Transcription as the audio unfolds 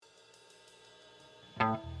All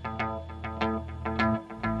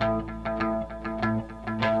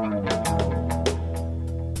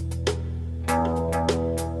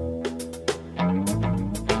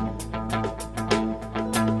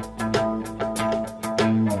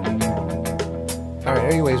right,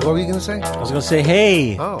 anyways, what were you going to say? I was going to say,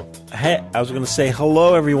 hey. Oh. Hey, I was going to say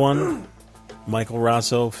hello, everyone. Michael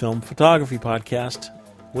Rosso Film Photography Podcast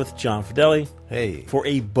with John Fideli. Hey. For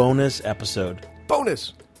a bonus episode.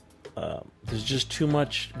 Bonus. There's just too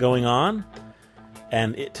much going on.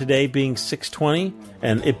 And today being 6/20,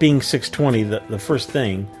 and it being 6/20, the first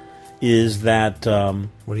thing is that...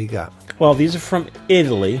 what do you got? Well, these are from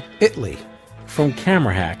Italy. Italy. From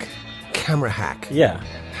Camera Hack. Camera Hack. Yeah.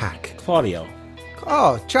 Hack. Claudio.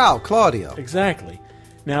 Oh, ciao, Claudio. Exactly.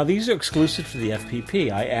 Now, these are exclusive to the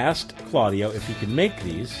FPP. I asked Claudio if he could make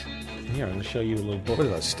these. Here, I'm going to show you a little booklet. What are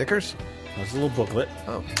those, stickers? That's a little booklet.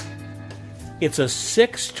 Oh. It's a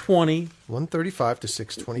 620... 135 to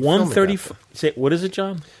 620 130. film adapter. Say, what is it,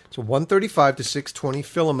 John? It's a 135 to 620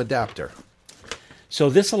 film adapter.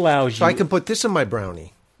 So this allows you... So I can put this in my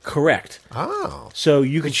brownie. Correct. Oh. So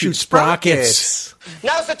you can shoot sprockets.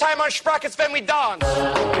 Now's the time on sprockets when we dance.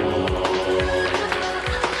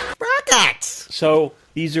 Sprockets! So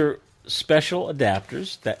these are special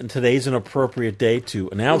adapters, and today's an appropriate day to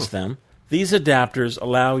announce them. These adapters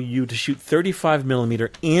allow you to shoot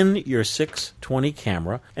 35mm in your 620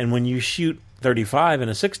 camera, and when you shoot 35 in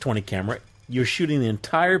a 620 camera, you're shooting the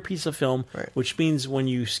entire piece of film, right. Which means when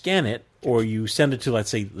you scan it, or you send it to, let's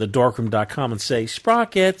say, thedarkroom.com and say,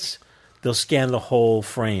 sprockets, they'll scan the whole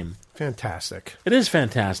frame. Fantastic. It is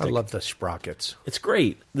fantastic. I love the sprockets. It's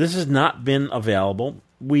great. This has not been available.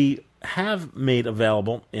 We have made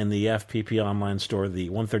available in the FPP online store the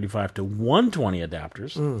 135 to 120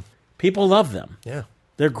 adapters. People love them. Yeah.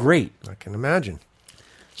 They're great. I can imagine.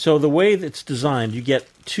 So the way that it's designed, you get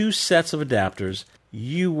two sets of adapters.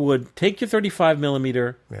 You would take your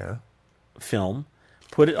 35mm film,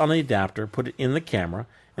 put it on the adapter, put it in the camera,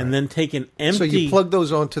 and then take an empty... So you plug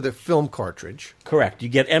those onto the film cartridge. Correct. You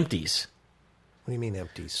get empties. What do you mean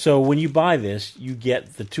empties? So when you buy this, you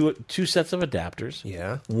get the two sets of adapters.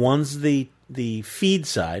 Yeah. One's the feed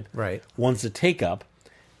side. Right. One's the take-up.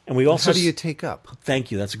 And we also... How do you take up?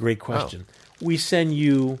 Thank you. That's a great question. We send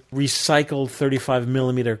you recycled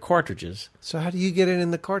 35mm cartridges. So how do you get it in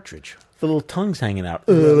the cartridge? The little tongue's hanging out.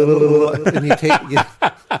 And you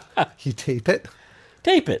tape it?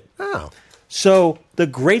 Tape it. Oh. So the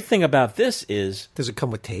great thing about this is... Does it come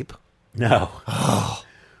with tape? No. Oh.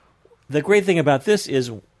 The great thing about this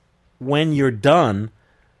is when you're done,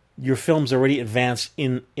 your film's already advanced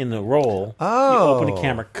in the roll. Oh. You open the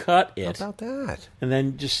camera, cut it. How about that? And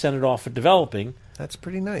then just send it off for developing. That's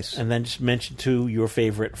pretty nice. And then just mention to your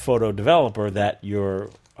favorite photo developer that you're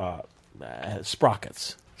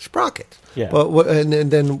sprockets. Sprocket. Yeah. Well,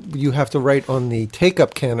 and then you have to write on the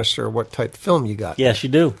take-up canister what type of film you got. Yes, you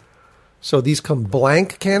do. So these come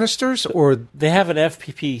blank canisters, or they have an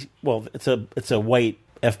FPP. Well, it's a white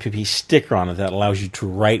FPP sticker on it that allows you to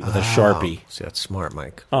write with a Sharpie. See, that's smart,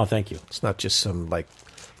 Mike. Oh, thank you. It's not just some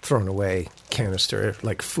thrown away canister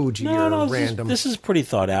like Fuji no, random. This is pretty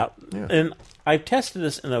thought out, and I've tested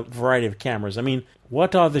this in a variety of cameras. I mean,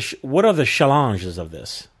 what are the challenges of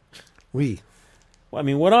this? Oui. I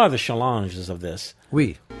mean, what are the challenges of this?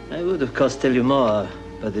 Oui. I would, of course, tell you more,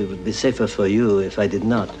 but it would be safer for you if I did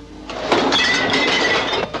not.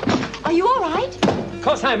 Are you all right? Of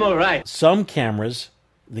course I'm all right. Some cameras,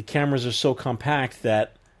 the cameras are so compact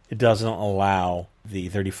that it doesn't allow the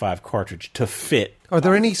 35 cartridge to fit. Are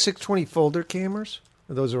there any 620 folder cameras?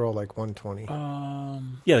 Or those are all like 120.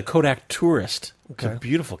 Yeah, the Kodak Tourist. Okay. It's a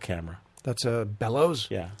beautiful camera. That's a Bellows?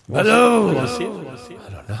 Yeah. Bellows! Want to see it? Want to see it? I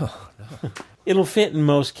don't know. No. It'll fit in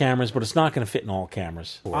most cameras, but it's not going to fit in all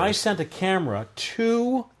cameras. I sent a camera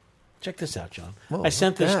to... Check this out, John. Whoa, I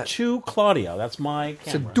sent this that? to Claudio. That's my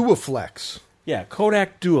It's a camera. Duoflex. Yeah,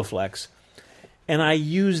 Kodak Duoflex. And I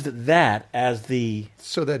used that as the...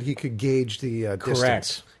 So that he could gauge the Correct.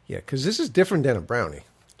 distance. Yeah, because this is different than a Brownie,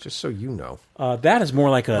 just so you know. that is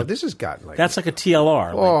more like a... Oh, this has got like... That's like a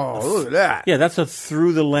TLR. look at that. Yeah, that's a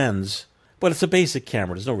through the lens. But it's a basic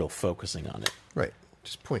camera. There's no real focusing on it. Right.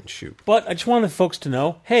 Just point and shoot. But I just wanted folks to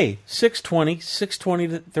know, hey, 620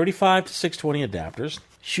 to 35 to 620 adapters.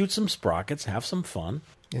 Shoot some sprockets. Have some fun.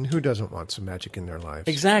 And who doesn't want some magic in their lives?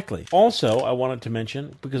 Exactly. Also, I wanted to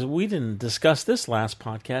mention, because we didn't discuss this last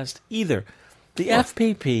podcast either, the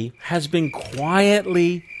FPP has been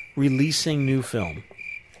quietly releasing new film.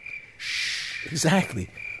 Shh. Exactly.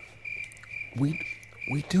 We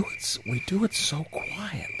do it so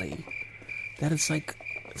quietly that it's like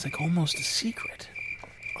almost a secret.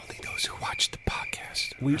 Only those who watch the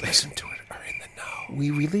podcast We or listen to it are in the know.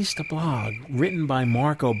 we released a blog written by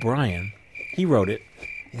Mark O'Brien. He wrote it.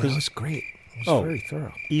 Yeah, it was great. It was very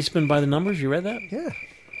thorough. Eastman by the Numbers, you read that? Yeah.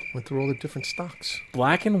 Went through all the different stocks.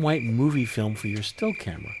 Black and white movie film for your still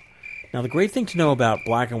camera. Now, the great thing to know about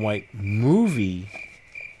black and white movie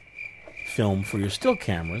film for your still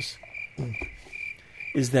cameras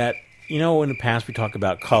is that, you know, in the past we talk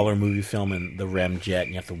about color movie film and the REMjet, and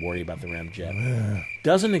you have to worry about the REMjet. Yeah.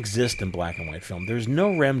 Doesn't exist in black and white film. There's no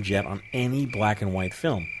REMjet on any black and white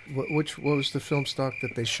film. What was the film stock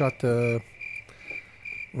that they shot the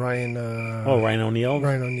Ryan O'Neal?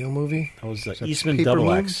 Ryan O'Neal movie? That was that Eastman Paper Double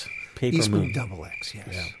Moon? X. Paper Eastman Moon. Double X, yes.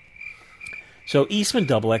 Yeah. So Eastman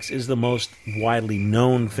Double X is the most widely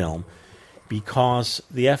known film because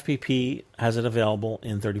the FPP has it available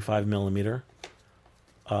in 35 millimeter.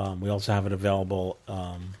 We also have it available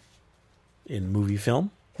in movie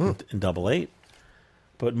film in 888.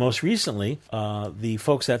 But most recently, the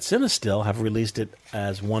folks at Cinestill have released it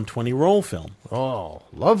as 120 roll film. Oh,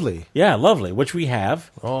 lovely. Yeah, lovely, which we have.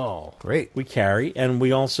 Oh, great. We carry, and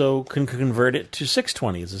we also can convert it to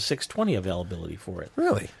 620. There's a 620 availability for it.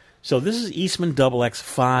 Really? So this is Eastman Double X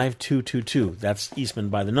 5222. That's Eastman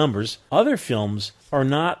by the numbers. Other films are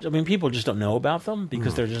not, I mean, people just don't know about them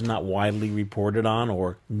because they're just not widely reported on,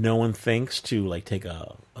 or no one thinks to like take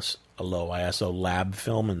a low ISO lab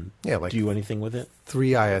film and do anything with it.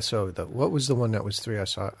 3 ISO. What was the one that was 3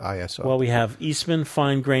 ISO? Well, we have Eastman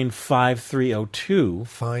Fine Grain 5302.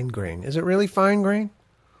 Fine grain. Is it really fine grain?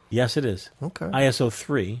 Yes, it is. Okay. ISO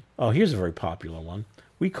 3. Oh, here's a very popular one.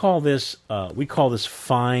 We call this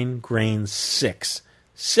Fine Grain 6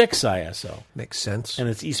 ISO. Makes sense. And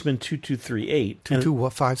it's Eastman 2238.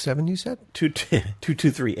 2257 you said?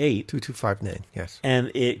 2238. 2259, yes.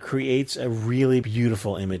 And it creates a really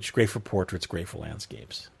beautiful image, great for portraits, great for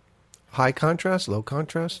landscapes. High contrast, low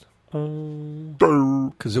contrast?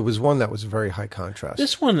 Because there was one that was very high contrast.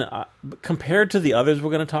 This one, compared to the others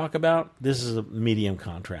we're going to talk about, this is a medium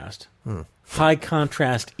contrast. High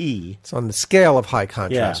contrast E. It's on the scale of high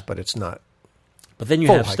contrast, but it's not. But then you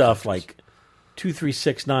full have high stuff contrast. like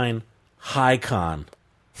 2369 High-Con.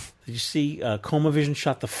 Did you see ComaVision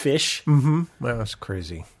shot The Fish? Mm-hmm. Well, that's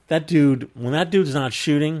crazy. That dude, when that dude's not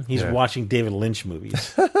shooting, he's watching David Lynch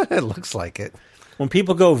movies. It looks like it. When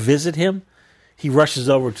people go visit him, he rushes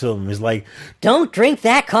over to them. He's like, "Don't drink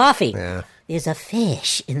that coffee. Yeah. There's a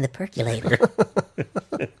fish in the percolator."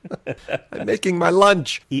 I'm making my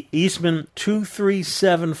lunch. Eastman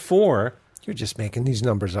 2374. You're just making these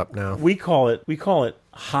numbers up now. We call it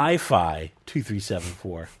Hi-Fi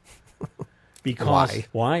 2374. Because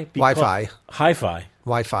why? Because Wi-Fi. Hi-Fi.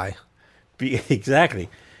 Wi-Fi. Exactly.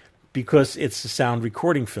 Because it's a sound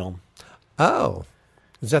recording film. Oh.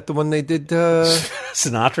 Is that the one they did?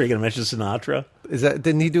 Sinatra, you going to mention Sinatra?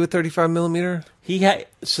 Didn't he do a 35 millimeter?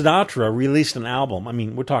 Sinatra released an album. I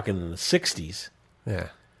mean, we're talking in the 60s. Yeah.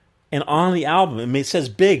 And on the album, it says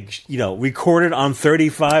big, recorded on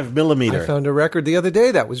 35 millimeter. I found a record the other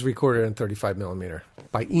day that was recorded on 35 millimeter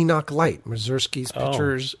by Enoch Light, Mazursky's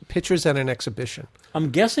Pictures at an Exhibition.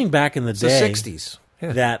 I'm guessing back in the day, the 60s.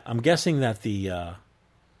 Yeah. I'm guessing that the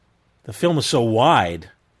film is so wide,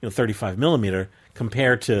 35 millimeter,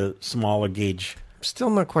 compared to smaller gauge. Still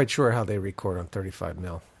not quite sure how they record on 35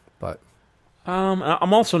 mil, but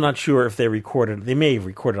I'm also not sure if they may have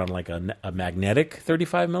recorded on like a magnetic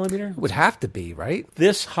 35 millimeter. it would have to be, right?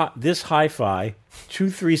 This Hi-Fi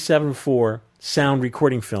 2374 sound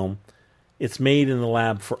recording film, it's made in the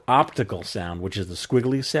lab for optical sound, which is the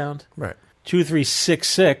squiggly sound. Right.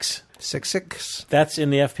 2366. 66. That's in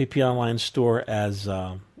the FPP online store as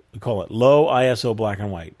we call it low ISO black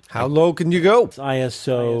and white. How low can you go? It's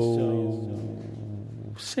ISO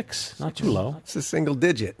 6, not too low. It's a single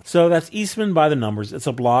digit. So that's Eastman by the numbers. It's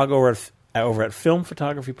a blog over at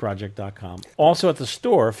filmphotographyproject.com. Also at the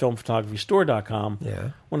store, filmphotographystore.com. Yeah.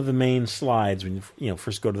 One of the main slides when you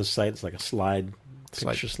first go to the site, it's like a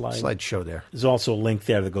picture slide. Slideshow there. There's also a link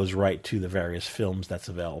there that goes right to the various films that's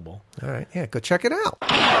available. All right. Yeah, go check it out.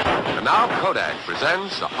 And now Kodak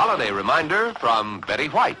presents a holiday reminder from Betty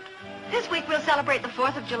White. This week we'll celebrate the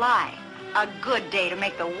 4th of July. A good day to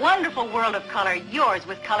make the wonderful world of color yours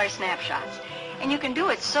with color snapshots. And you can do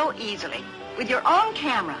it so easily with your own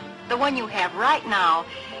camera, the one you have right now,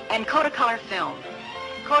 and Kodacolor film.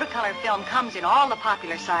 Kodacolor film comes in all the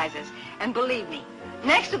popular sizes. And believe me,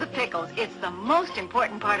 next to the pickles, it's the most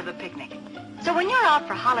important part of the picnic. So when you're out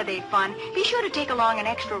for holiday fun, be sure to take along an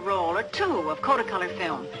extra roll or two of Kodacolor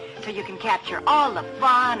film so you can capture all the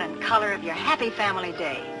fun and color of your happy family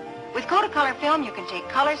day. With Kodacolor film, you can take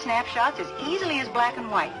color snapshots as easily as black and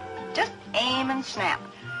white. Just aim and snap,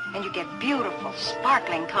 and you get beautiful,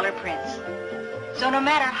 sparkling color prints. So no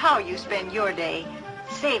matter how you spend your day,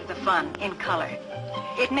 Save the fun in color.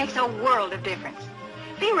 It makes a world of difference.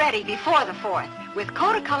 Be ready before the 4th with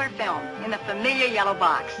Kodacolor film in the familiar yellow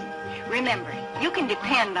box. Remember, you can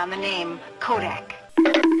depend on the name Kodak.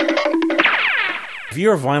 If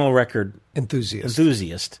you're a vinyl record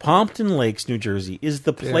enthusiast, Pompton Lakes, New Jersey is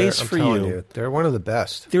the place for you. They're one of the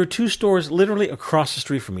best. There are two stores literally across the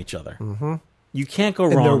street from each other. Mm-hmm. You can't go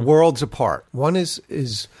wrong. And they're worlds apart. One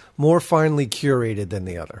is more finely curated than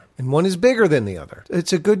the other, and one is bigger than the other.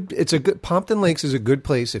 It's a good. Pompton Lakes is a good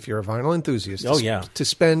place if you're a vinyl enthusiast. To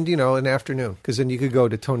spend an afternoon, because then you could go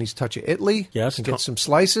to Tony's Touch of Italy. Yes, and get some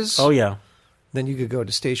slices. Oh yeah. Then you could go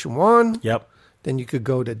to Station 1. Yep. Then you could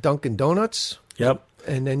go to Dunkin' Donuts. Yep.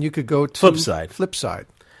 And then you could go to Flipside.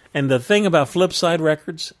 And the thing about Flipside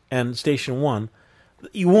Records and Station 1,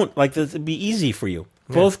 you won't it'd be easy for you.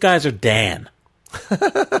 Both guys are Dan.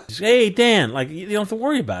 Hey, Dan. You don't have to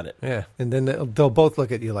worry about it. Yeah. And then they'll both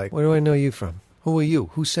look at you like, where do I know you from? Who are you?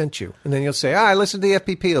 Who sent you? And then you'll say, I listened to the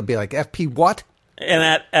FPP. They'll be like, FP what? And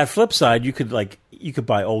at Flipside, you could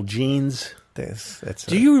buy old jeans.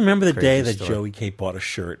 Do you remember the day that story. Joey K bought a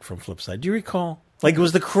shirt from Flipside? Do you recall? It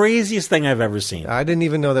was the craziest thing I've ever seen. I didn't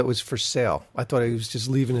even know that was for sale. I thought he was just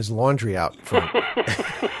leaving his laundry out front.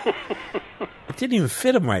 It didn't even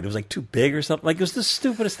fit him right. It was too big or something. It was the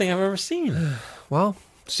stupidest thing I've ever seen. Well,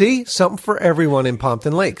 see, something for everyone in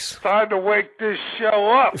Pompton Lakes. Time to wake this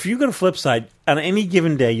show up. If you go to Flipside, on any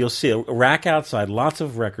given day, you'll see a rack outside, lots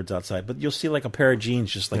of records outside, but you'll see a pair of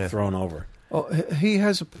jeans just thrown over. Oh, he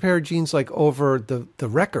has a pair of jeans over the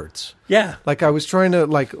records. Yeah. I was trying to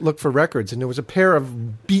look for records, and there was a pair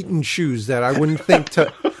of beaten shoes that I wouldn't think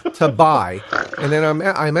to buy. And then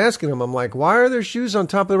I'm asking him, I'm like, why are there shoes on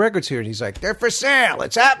top of the records here? And he's like, they're for sale.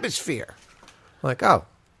 It's Atmosphere. I'm like, oh.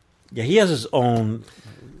 Yeah, he has his own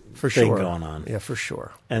thing going on. Yeah, for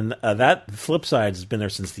sure. And that Flipside has been there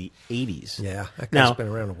since the 80s. Yeah, that guy's been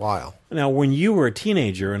around a while. Now, when you were a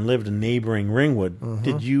teenager and lived in neighboring Ringwood,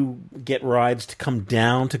 did you get rides to come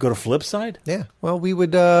down to go to Flipside? Yeah. Well, we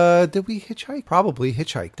would, did we hitchhike? Probably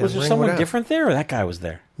hitchhike down Was there Ringwood someone Ave. different there, or that guy was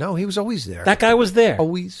there? No, he was always there. That guy was there?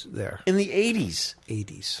 Always there. In the 80s?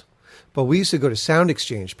 80s. But we used to go to Sound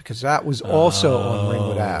Exchange because that was also on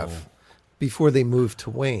Ringwood Ave before they moved to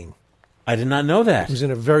Wayne. I did not know that. It was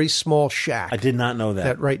in a very small shack. I did not know that.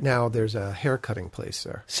 That right now there's a haircutting place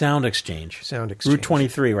there. Sound Exchange. Sound Exchange. Route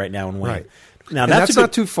 23 right now in Wayne. Right. Now that's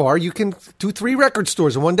not too far. You can do 3 record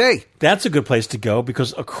stores in one day. That's a good place to go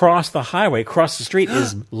because across the highway, across the street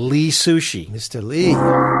is Lee Sushi. Mr. Lee.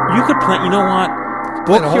 You could plan. You know what?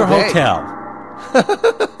 Book your hotel.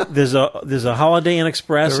 There's a Holiday Inn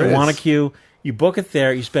Express in Wanacue. You book it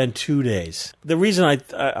there. You spend 2 days. The reason I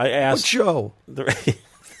asked what show.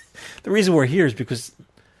 The reason we're here is because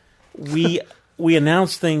we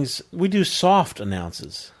announce things. We do soft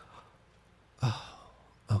announces. Oh,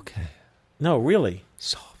 okay. No, really.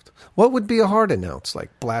 Soft. What would be a hard announce? Like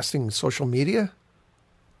blasting social media?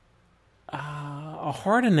 A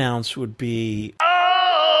hard announce would be...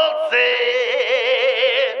 Oh, say,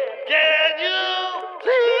 can you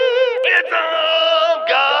see it's a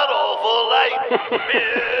god-awful light?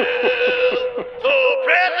 So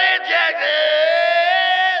President Jackson...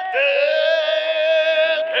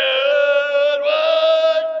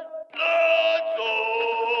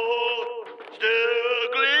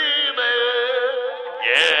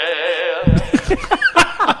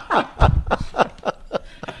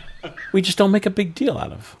 We just don't make a big deal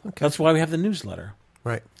out of. Okay. That's why we have the newsletter.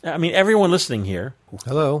 Right. I mean, everyone listening here.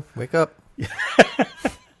 Hello, wake up.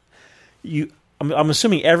 I'm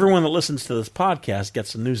assuming everyone that listens to this podcast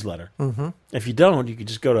gets a newsletter. Mm-hmm. If you don't, you can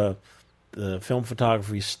just go to the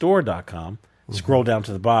filmphotographystore.com, scroll down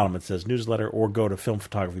to the bottom, it says newsletter, or go to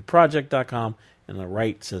filmphotographyproject.com, and on the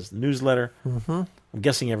right it says newsletter. Mm-hmm. I'm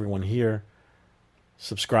guessing everyone here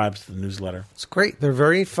subscribes to the newsletter. It's great. They're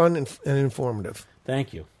very fun and informative.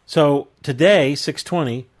 Thank you. So today,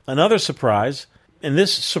 6/20, another surprise, and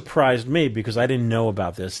this surprised me because I didn't know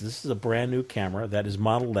about this. This is a brand new camera that is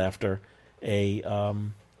modeled after a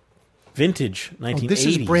vintage 1980s. This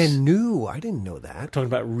is brand new. I didn't know that. Talking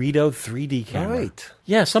about Rito 3D camera. Right.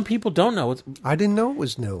 Yeah, some people don't know. I didn't know it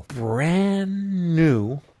was new. Brand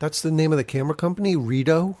new. That's the name of the camera company,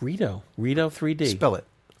 Rito? Rito 3D. Spell it.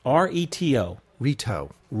 R-E-T-O. Rito.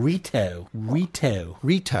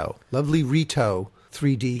 Lovely Rito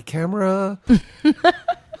 3D camera.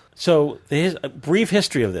 So there's a brief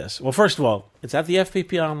history of this. Well, first of all, it's at the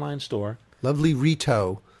FPP online store. Lovely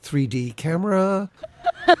Rito 3D camera.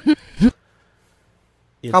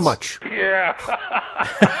 How much? Yeah.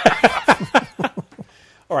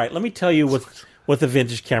 All right, let me tell you what the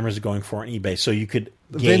vintage cameras are going for on eBay, so you could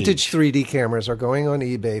gauge. Vintage 3D cameras are going on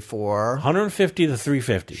eBay for $150 to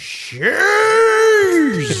 $350.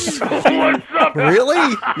 What's up?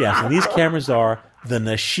 Really? Yes, and these cameras are the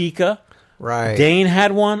Nishika. Right. Dane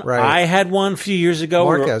had one. Right. I had one a few years ago.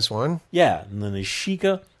 Mark has one. Yeah, and the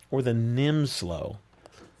Nishika or the Nimslo.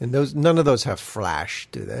 And none of those have flash,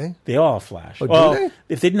 do they? They all have flash. Oh, do well, they?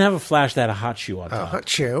 if they didn't have a flash, they had a hot shoe on top. Hot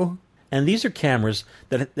shoe. And these are cameras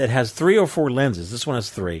that has 3 or 4 lenses. This one has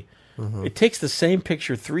 3. Mm-hmm. It takes the same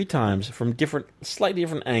picture 3 times from slightly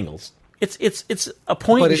different angles. It's a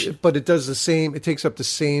point. But it does the same. It takes up the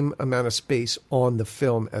same amount of space on the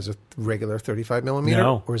film as a regular 35 millimeter.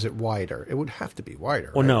 No. Or is it wider? It would have to be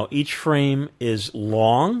wider. Well, right? no. Each frame is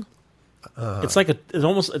long. It's like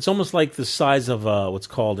it's almost like the size of what's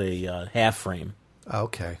called a half frame.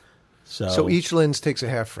 Okay. So each lens takes a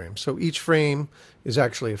half frame. So each frame is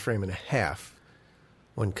actually a frame and a half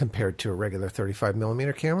when compared to a regular 35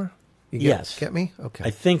 millimeter camera. Yes. Get me? Okay.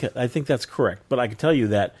 I think that's correct. But I can tell you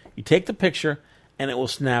that you take the picture and it will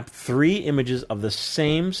snap 3 images of the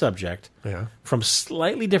same subject from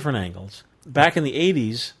slightly different angles. Back in the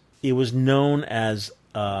 80s, it was known as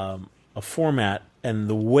a format, and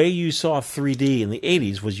the way you saw 3D in the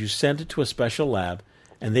 80s was you sent it to a special lab,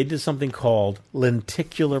 and they did something called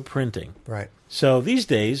lenticular printing. Right. So these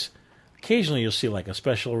days, occasionally you'll see like a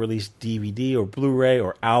special release DVD or Blu-ray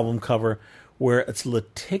or album cover where it's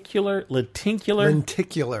lenticular.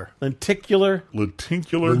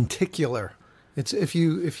 It's if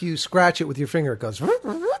you scratch it with your finger, it goes.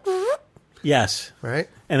 Yes. Right.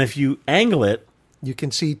 And if you angle it, you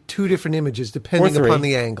can see 2 different images depending upon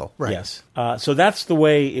the angle. Right. Yes. So that's the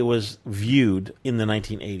way it was viewed in the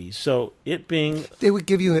 1980s. So it being... They would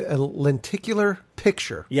give you a lenticular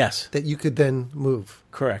picture. Yes. That you could then move.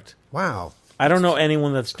 Correct. Wow. I don't know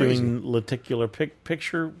anyone that's crazy. doing lenticular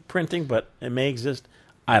picture printing, but it may exist.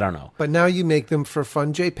 I don't know. But now you make them for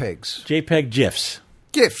fun JPEGs. JPEG GIFs.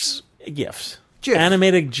 GIFs. GIFs. GIF.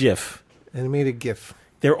 Animated GIF. Animated GIF.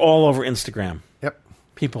 They're all over Instagram. Yep.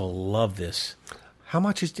 People love this. How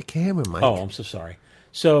much is the camera, Mike? Oh, I'm so sorry.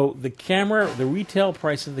 So the retail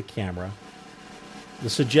price of the camera, the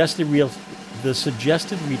suggested retail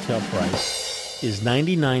price is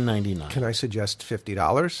 $99.99. Can I suggest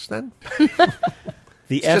 $50 then?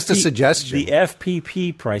 Just a suggestion. The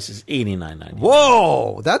FPP price is $89.99.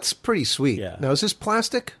 Whoa, that's pretty sweet. Yeah. Now, is this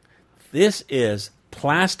plastic? This is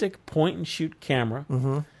plastic point-and-shoot camera.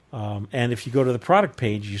 Mm-hmm. And if you go to the product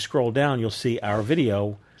page, you scroll down, you'll see our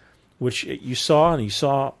video, which you saw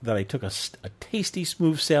that I took a tasty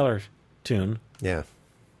Smooth Sailor tune. Yeah.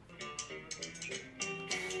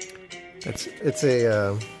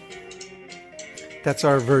 That's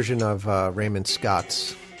our version of Raymond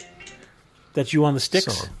Scott's. That's You on the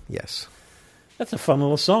Sticks? Song. Yes. That's a fun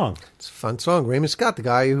little song. It's a fun song. Raymond Scott, the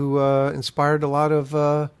guy who inspired a lot of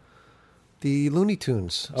the Looney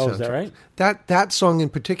Tunes. Oh, soundtrack. is that right? That song in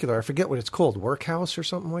particular, I forget what it's called, Workhouse or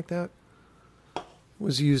something like that,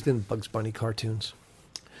 was used in Bugs Bunny cartoons.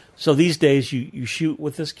 So these days, you shoot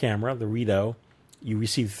with this camera, the Rito. You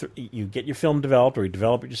receive, you get your film developed, or you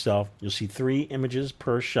develop it yourself. You'll see 3 images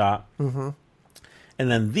per shot. Mm-hmm.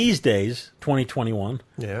 And then these days, 2021,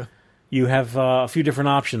 you have a few different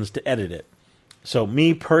options to edit it. So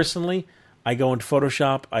me personally, I go into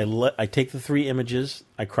Photoshop. I take the 3 images.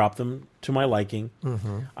 I crop them to my liking.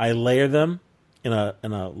 Mm-hmm. I layer them in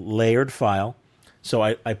a layered file. So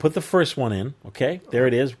I put the first one in. Okay, there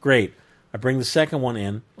it is. Great. I bring the second one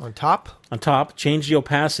in. On top? On top. Change the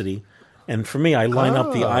opacity. And for me, I line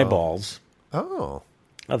up the eyeballs of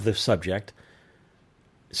the subject.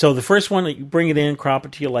 So the first one, you bring it in, crop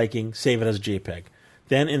it to your liking, save it as a JPEG.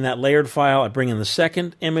 Then in that layered file, I bring in the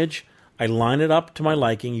second image. I line it up to my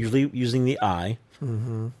liking, usually using the eye.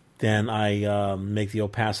 Mm-hmm. Then I make the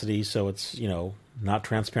opacity so it's not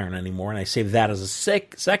transparent anymore, and I save that as a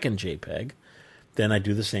second JPEG. Then I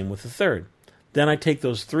do the same with the third. Then I take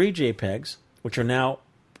those 3 JPEGs, which are now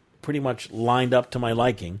pretty much lined up to my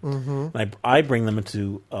liking, and I bring them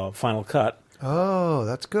into Final Cut. Oh,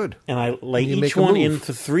 that's good. And I lay each one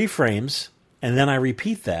into 3 frames, and then I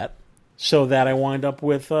repeat that so that I wind up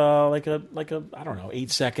with like a I don't know,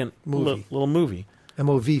 8-second little movie.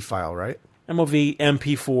 MOV file, right? MOV,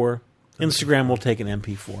 MP4. Instagram will take an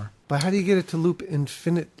MP4. But how do you get it to loop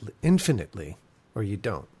infinitely? Or you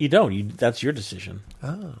don't? You don't. That's your decision.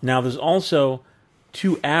 Oh. Now, there's also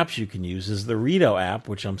 2 apps you can use. There's the Rito app,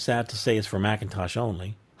 which I'm sad to say is for Macintosh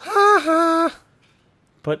only. Ha ha!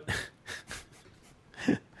 But...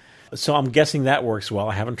 So I'm guessing that works well.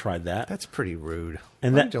 I haven't tried that. That's pretty rude.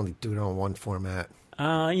 And Why don't you only do it on one format?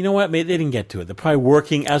 You know what? Maybe they didn't get to it. They're probably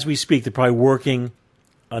working, as we speak, they're probably working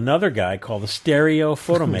another guy called the Stereo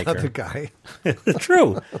Photomaker. Another guy.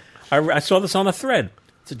 True. I saw this on a thread.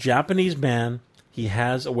 It's a Japanese man. He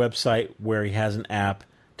has a website where he has an app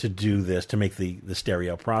to do this, to make the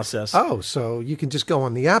stereo process. Oh, so you can just go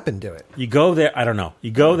on the app and do it. You go there. I don't know.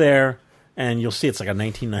 You go there, and you'll see it's like a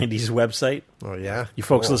 1990s website. Oh, yeah? You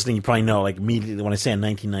folks listening, you probably know, like, immediately when I say a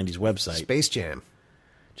 1990s website. Space Jam.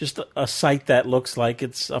 Just a site that looks like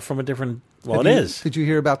it's from a different... Well, is. Did you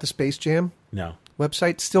hear about the Space Jam? No.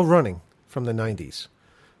 Website still running from the 90s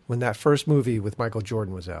when that first movie with Michael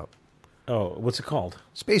Jordan was out. Oh, what's it called?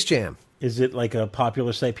 Space Jam. Is it like a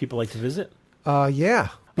popular site people like to visit? Yeah,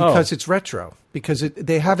 because it's retro. Because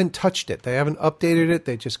they haven't touched it. They haven't updated it.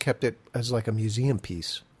 They just kept it as like a museum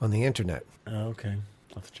piece on the internet. Oh, okay.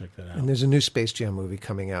 I'll have to check that out. And there's a new Space Jam movie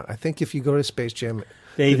coming out. I think if you go to Space Jam...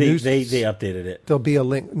 They updated it. There'll be a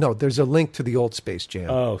link. No, there's a link to the old Space Jam.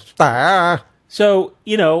 Oh. Ah. So,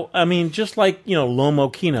 I mean, just like,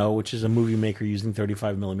 Lomo Kino, which is a movie maker using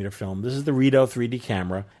 35mm film, this is the Rito 3D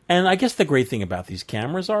camera. And I guess the great thing about these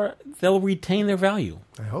cameras are they'll retain their value.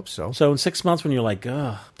 I hope so. So in 6 months when you're like,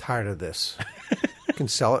 ugh. Tired of this. You can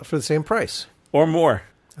sell it for the same price. Or more.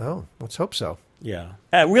 Oh, let's hope so. Yeah.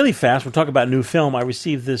 Really fast, we'll talk about new film. I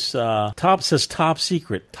received this top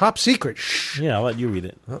secret. Top secret. Shh. Yeah, I'll let you read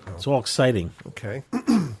it. Uh-oh. It's all exciting. Okay.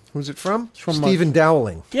 Who's it from? It's from Stephen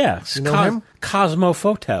Dowling. Yeah. You know him? Cosmo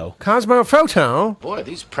Photo. Cosmo Photo? Boy,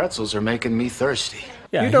 these pretzels are making me thirsty.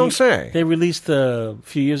 Yeah, you don't say. They released a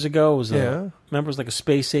few years ago. It was remember, it was like a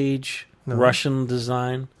space age Russian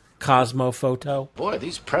design. Cosmo Photo. Boy,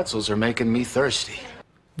 these pretzels are making me thirsty.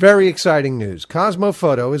 Very exciting news. Cosmo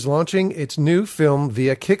Photo is launching its new film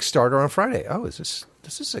via Kickstarter on Friday. Oh, this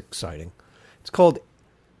is exciting. It's called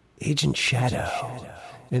Agent Shadow.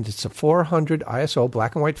 And it's a 400 ISO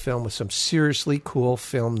black and white film with some seriously cool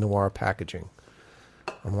film noir packaging.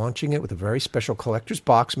 I'm launching it with a very special collector's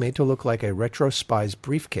box made to look like a retro spy's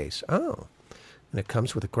briefcase. Oh. And it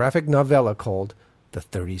comes with a graphic novella called The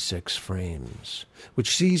 36 Frames,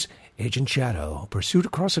 which sees Agent Shadow pursued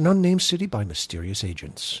across an unnamed city by mysterious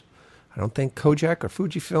agents. I don't think Kojak or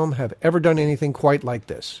Fujifilm have ever done anything quite like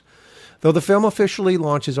this. Though the film officially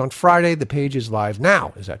launches on Friday, the page is live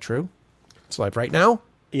now. Is that true? It's live right now?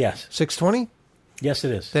 Yes. 6:20? Yes,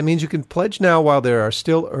 it is. That means you can pledge now while there are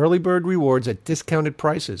still early bird rewards at discounted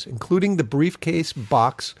prices, including the briefcase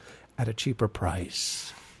box at a cheaper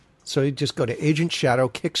price. So you just go to Agent Shadow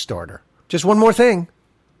Kickstarter. Just one more thing.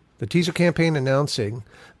 The teaser campaign announcing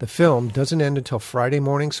the film doesn't end until Friday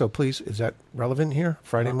morning, so please, is that relevant here?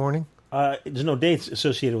 Friday morning? There's no dates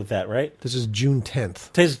associated with that, right? This is June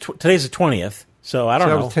 10th. Today's the 20th, so I don't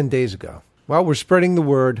know. That was 10 days ago. Well, we're spreading the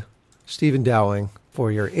word, Stephen Dowling,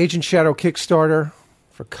 for your Agent Shadow Kickstarter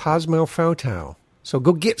for Cosmo Photo. So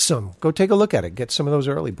go get some. Go take a look at it. Get some of those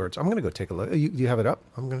early birds. I'm going to go take a look. You have it up?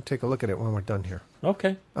 I'm going to take a look at it when we're done here.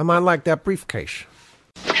 Okay. I might like that briefcase.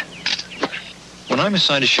 When I'm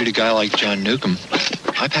assigned to shoot a guy like John Newcomb,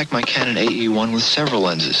 I pack my Canon AE-1 with several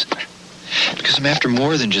lenses. Because I'm after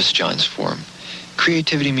more than just John's form.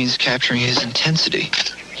 Creativity means capturing his intensity.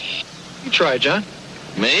 You try, John.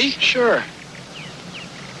 Me? Sure.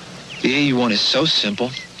 The AE-1 is so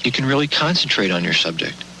simple, you can really concentrate on your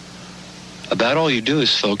subject. About all you do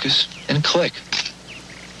is focus and click.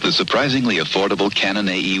 The surprisingly affordable Canon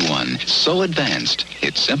AE-1. So advanced,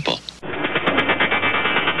 it's simple.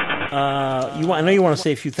 I know you want to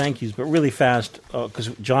say a few thank yous, but really fast, because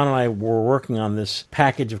John and I were working on this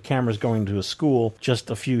package of cameras going to a school just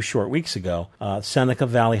a few short weeks ago, Seneca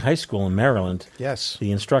Valley High School in Maryland. Yes.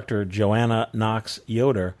 The instructor, Joanna Knox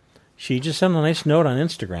Yoder, she just sent a nice note on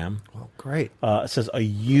Instagram. Oh, great. It says, a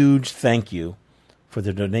huge thank you for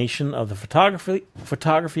the donation of the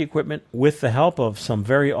photography equipment. With the help of some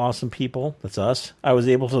very awesome people, that's us, I was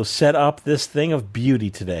able to set up this thing of beauty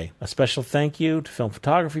today. A special thank you to Film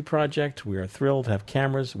Photography Project. We are thrilled to have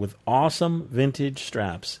cameras with awesome vintage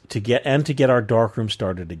straps to get our darkroom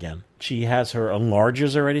started again. She has her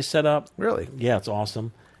enlargers already set up. Really? Yeah, it's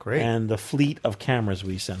awesome. Great. And the fleet of cameras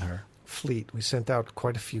we sent her. Fleet. We sent out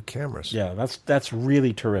quite a few cameras. Yeah, that's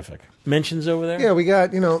really terrific. Mentions over there? Yeah, we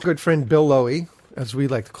got, good friend Bill Lowy, as we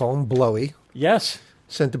like to call him, Blowy. Yes.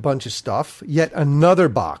 Sent a bunch of stuff. Yet another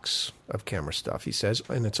box of camera stuff, he says,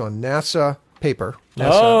 and it's on NASA paper.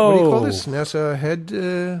 NASA, what do you call this? NASA head,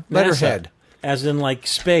 letterhead. As in, like,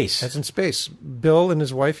 space. As in space. Bill and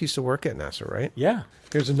his wife used to work at NASA, right? Yeah.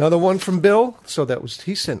 Here's another one from Bill. So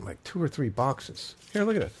he sent like 2 or 3 boxes. Here,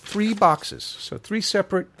 look at it. 3 boxes. So 3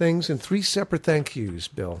 separate things and 3 separate thank yous,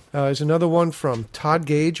 Bill. There's another one from Todd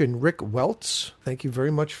Gage and Rick Weltz. Thank you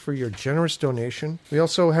very much for your generous donation. We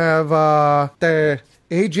also have the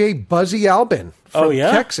AJ Buzzy Albin from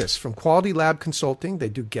Texas, from Quality Lab Consulting. They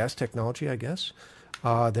do gas technology, I guess.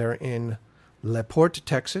 They're in LaPorte,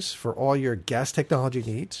 Texas, for all your gas technology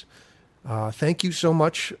needs. Thank you so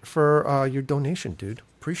much for your donation, dude.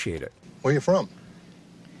 Appreciate it. Where you from?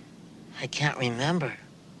 I can't remember.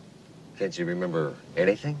 Can't you remember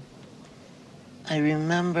anything? I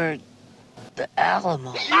remember the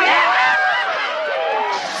Alamo.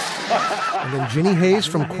 And then Ginny Hayes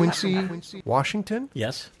from Quincy, Washington.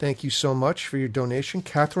 Yes. Thank you so much for your donation.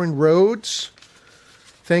 Catherine Rhodes,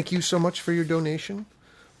 thank you so much for your donation.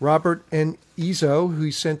 Robert N. Izzo,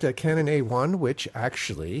 who sent a Canon A1, which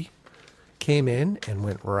actually came in and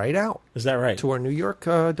went right out. Is that right? To our New York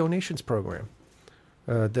donations program.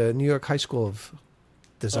 The New York High School of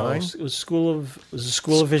Design. It was School of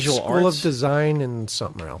Visual Arts. School of Design and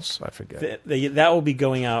something else. I forget. That will be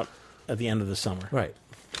going out at the end of the summer. Right.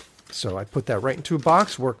 So I put that right into a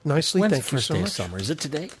box. Worked nicely. When's Thank the you first so day much. of summer? Is it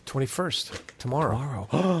today? 21st. Tomorrow.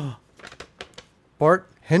 Tomorrow. Bart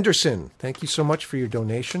Henderson, thank you so much for your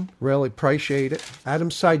donation. Really appreciate it. Adam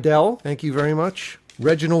Seidel, thank you very much.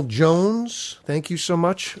 Reginald Jones, thank you so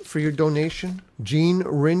much for your donation. Gene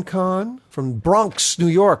Rincon from Bronx, New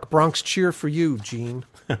York. Bronx cheer for you, Gene.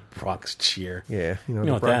 Bronx cheer. Yeah, you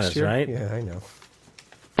know what Bronx that is, cheer? right? Yeah, I know.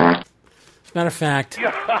 As a matter of fact,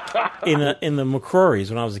 in the McCrory's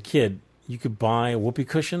when I was a kid, you could buy a whoopee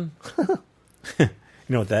cushion.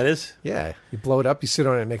 You know what that is? Yeah, you blow it up, you sit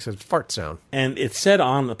on it, it makes a fart sound. And it said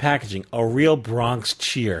on the packaging, "A real Bronx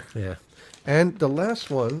cheer." Yeah. And the last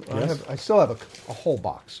one, Yes? I still have a whole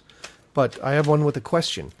box, but I have one with a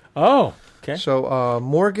question. Oh, okay. So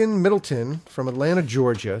Morgan Middleton from Atlanta,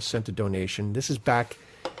 Georgia, sent a donation. This is back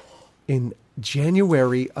in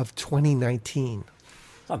January of 2019.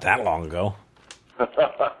 Not that long ago.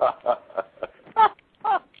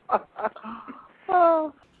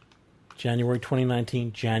 January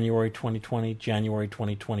 2019, January 2020, January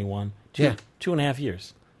 2021. Yeah. 2.5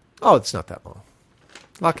 years. Oh, it's not that long.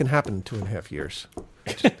 A lot can happen in 2.5 years.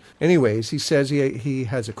 Anyways, he says he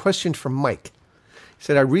has a question from Mike. He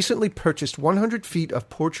said, I recently purchased 100 feet of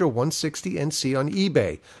Portra 160 NC on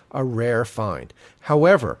eBay, a rare find.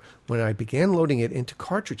 However, when I began loading it into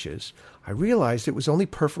cartridges, I realized it was only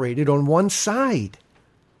perforated on one side.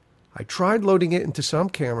 I tried loading it into some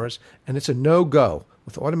cameras, and it's a no-go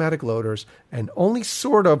with automatic loaders and only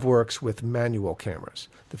sort of works with manual cameras.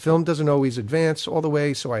 The film doesn't always advance all the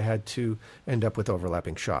way, so I had to end up with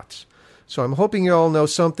overlapping shots. So I'm hoping you all know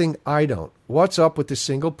something I don't. What's up with the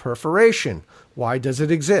single perforation? Why does it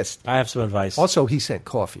exist? I have some advice. Also, he sent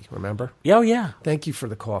coffee, remember? Oh, yeah. Thank you for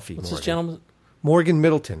the coffee, What's Morgan. this gentleman? Morgan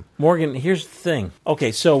Middleton. Morgan, here's the thing.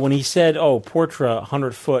 Okay, so when he said, Portra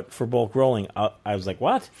 100 foot for bulk rolling, I was like,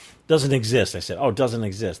 what? Doesn't exist. I said, doesn't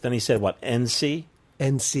exist. Then he said, what, NC?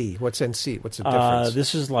 NC. What's NC? What's the difference?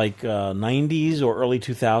 This is like 90s or early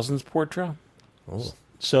 2000s Portra. Oh.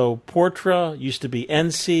 So Portra used to be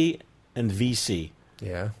NC and VC.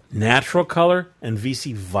 Yeah. Natural color and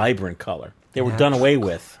VC vibrant color. They were done away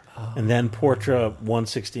with. And then Portra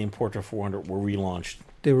 160 and Portra 400 were relaunched.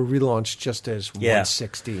 They were relaunched just as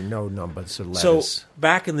 160, no numbers or letters. So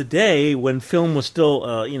back in the day when film was still,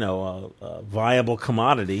 a viable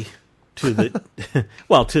commodity to the,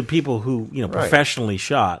 to people who, professionally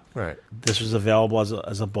shot. Right. This was available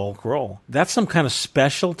as a bulk roll. That's some kind of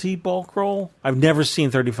specialty bulk roll. I've never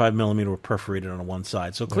seen 35 millimeter perforated on one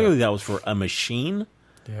side. So clearly that was for a machine.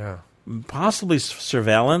 Yeah. Possibly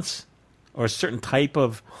surveillance or a certain type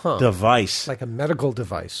of device. Like a medical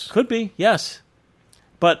device. Could be, yes.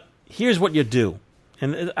 But here's what you do.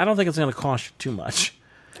 And I don't think it's going to cost you too much.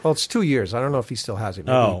 Well, it's 2 years. I don't know if he still has it.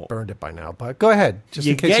 Maybe he burned it by now. But go ahead. Just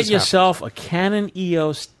you in case get this yourself happens. a Canon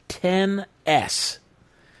EOS 10S.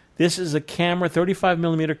 This is a camera, 35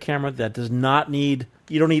 millimeter camera that does not need,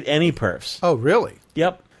 you don't need any perfs. Oh, really?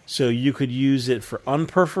 Yep. So you could use it for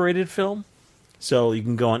unperforated film. So you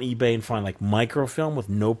can go on eBay and find like microfilm with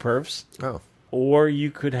no perfs. Oh. Or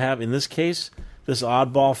you could have, in this case, this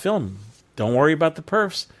oddball film. Don't worry about the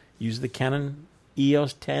perfs. Use the Canon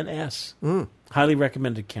EOS 10S. Highly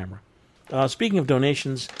recommended camera. Speaking of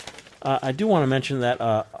donations, I do want to mention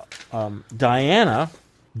that Diana,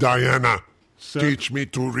 teach me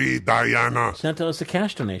to read, Diana. sent us a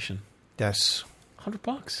cash donation. Yes.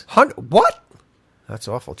 $100. What? That's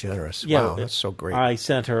awful generous. Yeah, wow, that's so great. I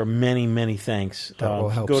sent her many, many thanks. That will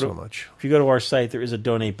help so much. If you go to our site, there is a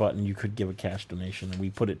donate button. You could give a cash donation, and we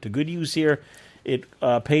put it to good use here. It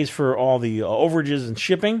pays for all the overages and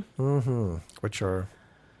shipping. Mm-hmm. Which are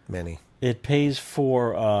many. It pays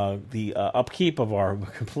for the upkeep of our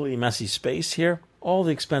completely messy space here. All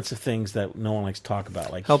the expensive things that no one likes to talk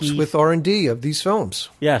about. Like helps with R&D of these films.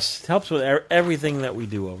 Yes, it helps with everything that we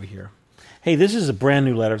do over here. Hey, this is a brand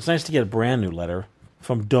new letter. It's nice to get a brand new letter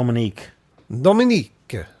from Dominique. Dominique.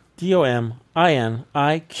 Dominique.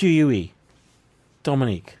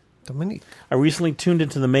 Dominique. Dominique. I recently tuned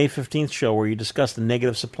into the May 15th show where you discussed the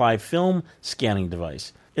negative supply film scanning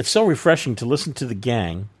device. It's so refreshing to listen to the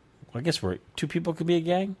gang. I guess two people could be a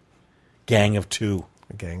gang? Gang of two.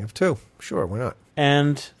 A gang of two. Sure, why not?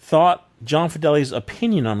 And thought John Fideli's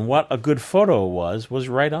opinion on what a good photo was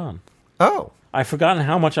right on. Oh. I've forgotten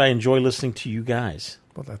how much I enjoy listening to you guys.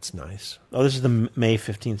 Well, that's nice. Oh, this is the May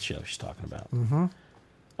 15th show she's talking about. Mm-hmm.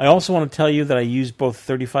 I also want to tell you that I use both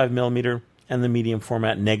 35mm and the medium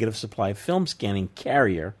format negative supply film scanning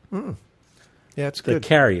carrier. Mm. Yeah, it's the good. The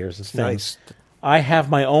carriers, the things. Nice. I have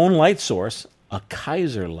my own light source, a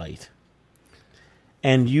Kaiser light,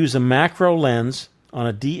 and use a macro lens on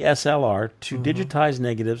a DSLR to digitize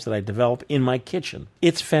negatives that I develop in my kitchen.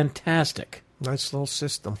 It's fantastic. Nice little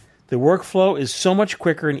system. The workflow is so much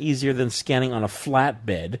quicker and easier than scanning on a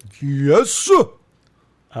flatbed. Yes, sir.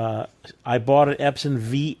 I bought an Epson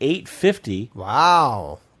V850.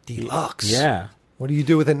 Wow. Deluxe. Yeah. What do you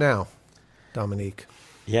do with it now, Dominique?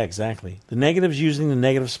 Yeah, exactly. The negatives using the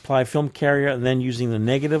negative supply film carrier and then using the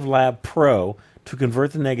Negative Lab Pro to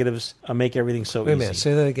convert the negatives, make everything so easy. Wait a minute,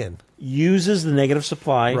 say that again. Uses the negative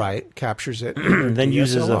supply. Right, captures it. Then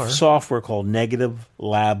uses a software called Negative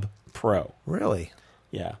Lab Pro. Really?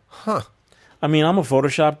 Yeah. Huh. I mean, I'm a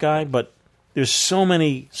Photoshop guy, but there's so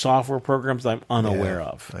many software programs that I'm unaware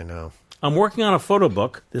of. I know. I'm working on a photo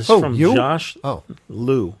book. This is from Josh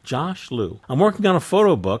Lou. Josh Lou. I'm working on a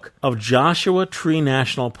photo book of Joshua Tree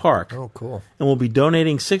National Park. Oh, cool. And we'll be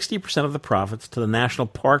donating 60% of the profits to the National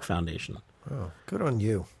Park Foundation. Oh, good on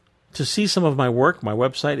you. To see some of my work, my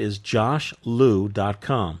website is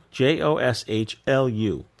joshlu.com.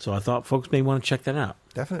 JOSHLU. So I thought folks may want to check that out.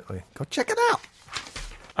 Definitely. Go check it out.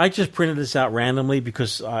 I just printed this out randomly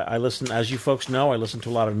because I listen, as you folks know, I listen to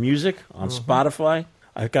a lot of music on Spotify.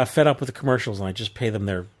 I got fed up with the commercials and I just pay them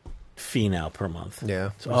their fee now per month.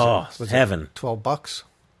 Yeah. So, heaven. $12?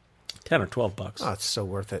 10 or $12. Oh, it's so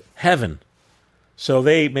worth it. Heaven. So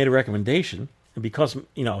they made a recommendation, and because I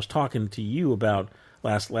was talking to you about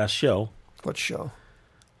last show. What show?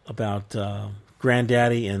 About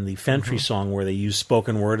Granddaddy and the Fentry song where they use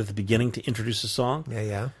spoken word at the beginning to introduce a song.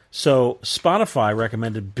 Yeah. So Spotify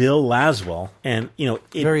recommended Bill Laswell, and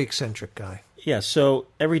very eccentric guy. Yeah, so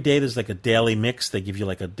every day there's like a daily mix. They give you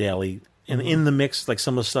like a daily, and in the mix, like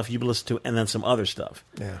some of the stuff you listen to, and then some other stuff.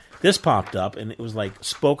 Yeah. This popped up, and it was like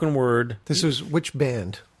spoken word. This was which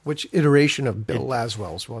band? Which iteration of Bill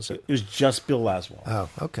Laswell's was it? It was just Bill Laswell. Oh,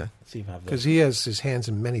 okay. Let's see if I have because he has his hands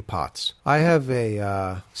in many pots. I have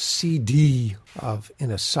a CD of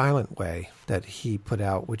In a Silent Way that he put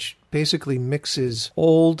out, which basically mixes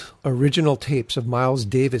old original tapes of Miles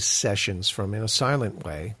Davis sessions from In a Silent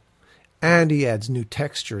Way, and he adds new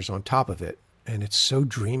textures on top of it, and it's so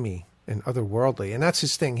dreamy and otherworldly. And that's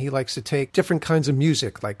his thing. He likes to take different kinds of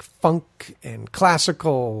music, like funk and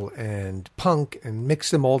classical and punk, and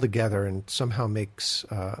mix them all together and somehow makes,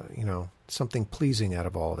 something pleasing out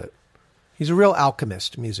of all of it. He's a real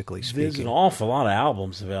alchemist, musically speaking. There's an awful lot of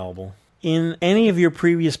albums available. In any of your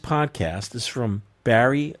previous podcasts, this is from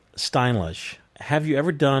Barry Steinlich, have you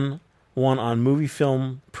ever done one on movie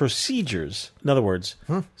film procedures? In other words,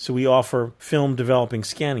 so we offer film developing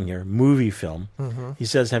scanning here, movie film. Mm-hmm. He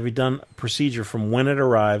says, have you done a procedure from when it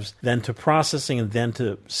arrives, then to processing, and then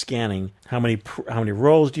to scanning? How many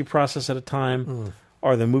rolls do you process at a time?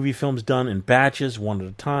 Are the movie films done in batches, one at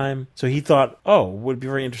a time? So he thought, it would be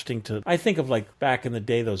very interesting to... I think of like back in the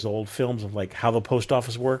day, those old films of like how the post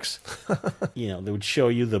office works. They would show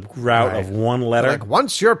you the route of one letter. Like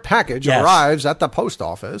once your package arrives at the post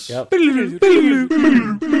office. Yep.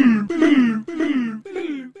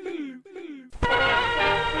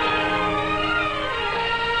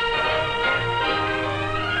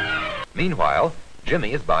 Meanwhile,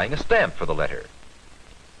 Jimmy is buying a stamp for the letter.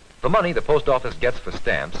 The money the post office gets for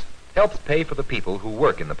stamps helps pay for the people who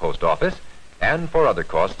work in the post office and for other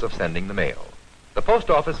costs of sending the mail. The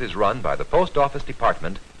post office is run by the Post Office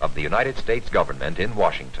Department of the United States government in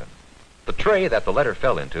Washington. The tray that the letter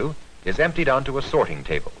fell into is emptied onto a sorting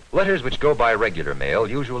table. Letters which go by regular mail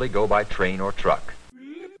usually go by train or truck.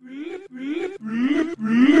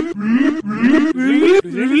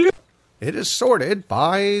 It is sorted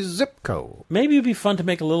by zip code. Maybe it'd be fun to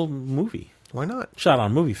make a little movie. Why not? Shot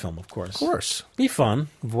on movie film, of course. Of course. Be fun.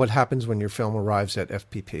 What happens when your film arrives at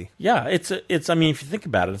FPP? Yeah, it's. I mean, if you think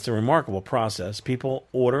about it, it's a remarkable process. People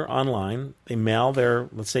order online. They mail their,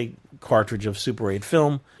 let's say, cartridge of Super 8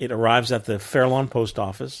 film. It arrives at the Fairlawn post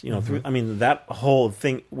office. You know, through, I mean, that whole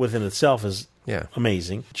thing within itself is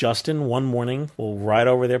amazing. Justin, one morning, will ride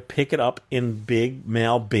over there, pick it up in big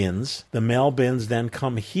mail bins. The mail bins then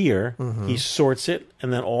come here. He sorts it,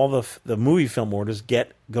 and then all the movie film orders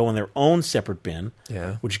go in their own separate bin,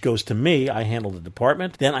 which goes to me. I handle the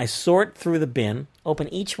department. Then I sort through the bin, open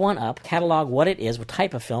each one up, catalog what it is, what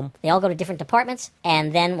type of film. They all go to different departments,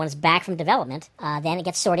 and then when it's back from development, then it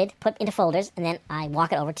gets sorted, put into folders, and then I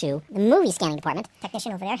walk it over to the movie scanning department.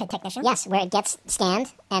 Technician over there, head technician. Yes, where it gets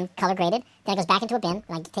scanned and color graded. Then it goes back into a bin,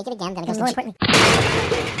 and I take it again, then it goes to...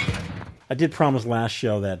 I did promise last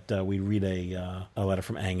show that we'd read a letter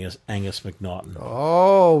from Angus McNaughton.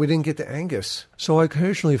 Oh, we didn't get to Angus. So I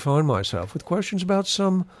occasionally find myself with questions about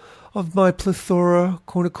some of my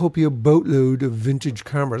cornucopia boatload of vintage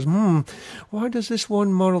cameras. Why does this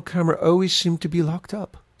one model camera always seem to be locked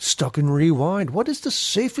up? Stuck in rewind. What is the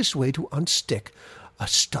safest way to unstick a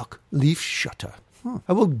stuck leaf shutter?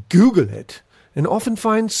 I will Google it and often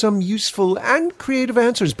find some useful and creative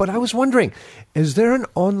answers. But I was wondering, is there an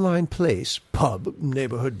online place, pub,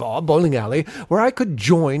 neighborhood bar, bowling alley, where I could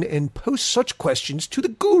join and post such questions to the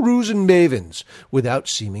gurus and mavens without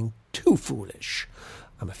seeming too foolish?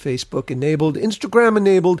 I'm a Facebook-enabled,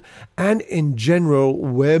 Instagram-enabled, and in general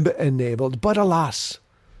web-enabled. But alas,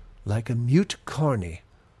 like a mute carny,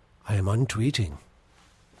 I am untweeting.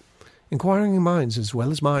 Inquiring minds as well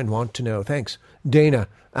as mine want to know. Thanks. Dana.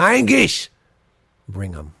 Angus!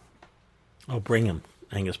 Brigham. Oh, Brigham.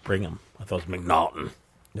 Angus Brigham. I thought it was McNaughton.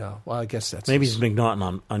 No, well, I guess that's... Maybe it's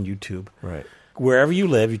McNaughton on YouTube. Right. Wherever you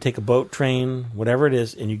live, you take a boat, train, whatever it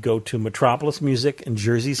is, and you go to Metropolis Music in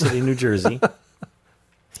Jersey City, New Jersey.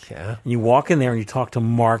 Yeah. And you walk in there and you talk to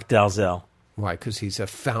Mark Dalzell. Why? Because he's a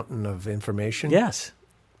fountain of information? Yes.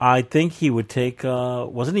 I think he would take...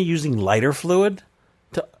 wasn't he using lighter fluid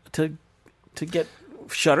to get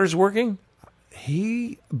shutters working?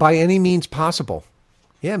 He, by any means possible.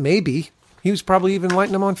 Yeah, maybe. He was probably even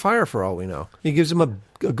lighting them on fire for all we know. He gives them a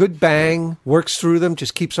good bang, works through them,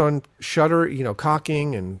 just keeps on shutter,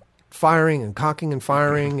 cocking and firing and cocking and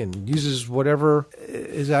firing, and uses whatever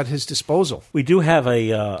is at his disposal. We do have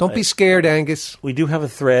a... Don't be scared, Angus. We do have a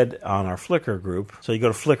thread on our Flickr group. So you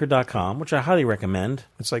go to Flickr.com, which I highly recommend.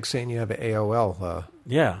 It's like saying you have an AOL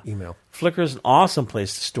email. Flickr is an awesome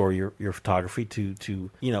place to store your photography.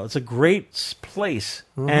 It's a great place.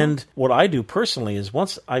 Mm-hmm. And what I do personally is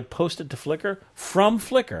once I post it to Flickr, from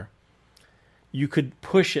Flickr, you could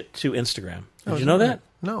push it to Instagram. Did you know that?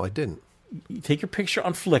 No, I didn't. You take your picture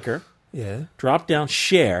on Flickr, drop down,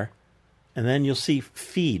 share, and then you'll see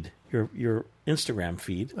feed, your Instagram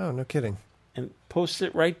feed. Oh, no kidding. And post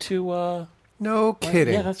it right to... no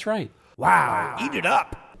kidding. Yeah, that's right. Wow. Eat it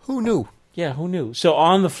up. Who knew? Yeah, who knew? So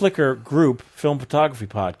on the Flickr group, Film Photography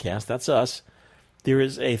Podcast, that's us, there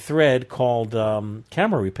is a thread called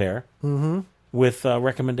Camera Repair with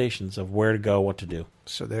recommendations of where to go, what to do.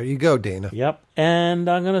 So there you go, Dana. Yep. And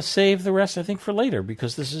I'm going to save the rest, I think, for later,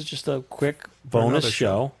 because this is just a quick bonus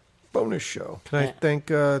show. Bonus show. Can I thank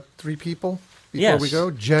 3 people before we go?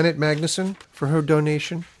 Janet Magnuson for her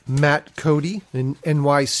donation. Matt Cody in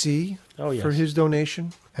NYC for his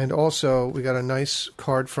donation. And also, we got a nice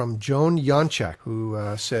card from Joan Yonchak,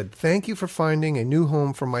 who said, "Thank you for finding a new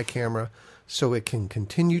home for my camera so it can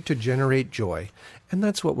continue to generate joy." And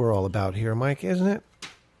that's what we're all about here, Mike, isn't it?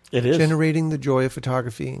 It is. Generating the joy of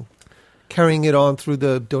photography, carrying it on through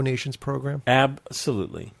the donations program.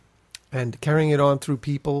 Absolutely. And carrying it on through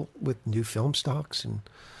people with new film stocks and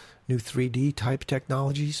new 3D type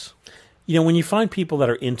technologies. When you find people that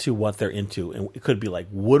are into what they're into, and it could be like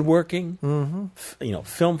woodworking,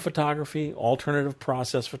 film photography, alternative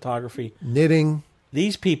process photography, knitting.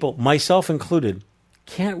 These people, myself included,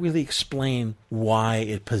 can't really explain why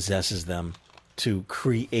it possesses them to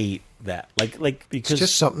create that. Like because it's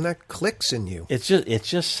just something that clicks in you. It's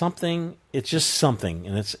just something. It's just something,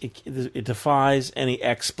 and it defies any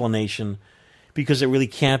explanation because it really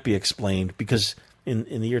can't be explained. Because in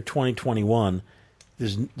the year 2021.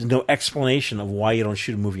 There's no explanation of why you don't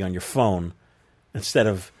shoot a movie on your phone instead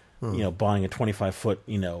of buying a 25-foot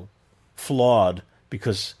flawed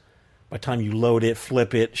because By the time you load it,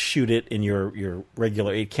 flip it, shoot it in your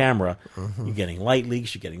regular 8 camera, you're getting light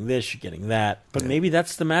leaks, you're getting this, you're getting that. But maybe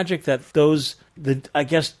that's the magic that I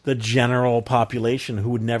guess the general population who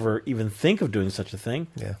would never even think of doing such a thing,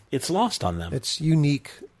 it's lost on them. It's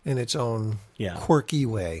unique in its own quirky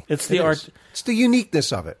way. It's the art. It's the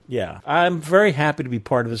uniqueness of it. Yeah. I'm very happy to be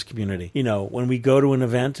part of this community. You know, when we go to an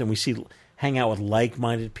event and we hang out with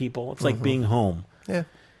like-minded people, it's like being home. Yeah.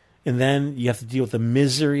 And then you have to deal with the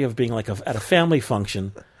misery of being like at a family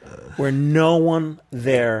function where no one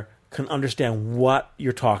there can understand what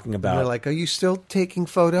you're talking about. And they're like, are you still taking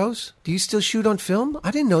photos? Do you still shoot on film?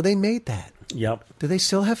 I didn't know they made that. Yep. Do they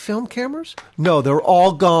still have film cameras? No, they're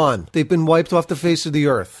all gone. They've been wiped off the face of the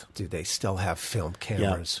earth. Do they still have film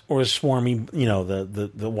cameras? Or a swarmy,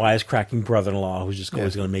 the wisecracking brother-in-law who's just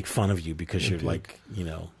always going to make fun of you because you're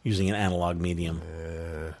using an analog medium.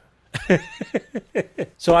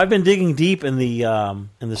 So I've been digging deep in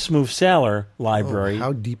the Smooth Sailor library.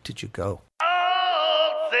 How deep did you go?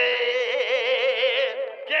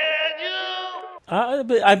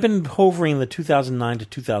 I've been hovering in the 2009 to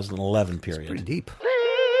 2011 period. It's pretty deep.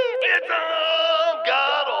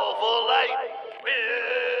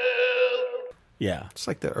 Yeah. It's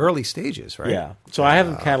like the early stages, right? Yeah. So I have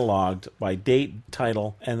them cataloged by date,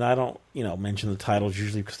 title, and I don't, mention the titles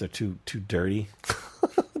usually because they're too dirty.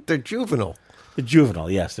 They're juvenile. They're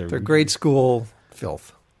juvenile, yes. They're grade school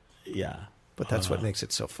filth. Yeah. But that's what makes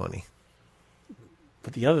it so funny.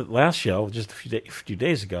 But the last show, just a few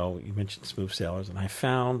days ago, you mentioned Smooth Sailors, and I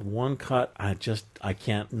found one cut. I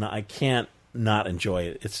can't not enjoy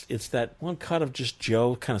it. It's that one cut of just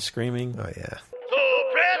Joe kind of screaming. Oh yeah. So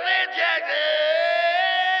Presley Jackson,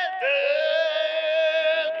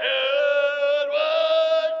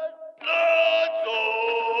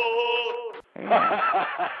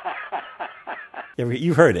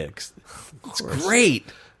 you've heard it. It's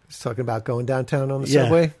great. He's talking about going downtown on the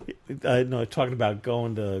subway? No, talking about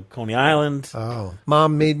going to Coney Island. Oh.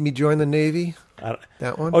 Mom made me join the Navy?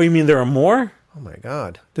 That one? Oh, you mean there are more? Oh, my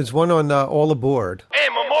God. There's one on All Aboard. Hey,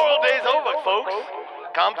 Memorial Day's over, folks.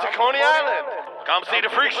 Come to Coney Island. Come see the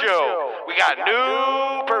freak show. We got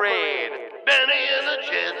new parade. Benny and the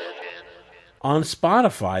Jets. On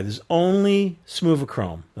Spotify, there's only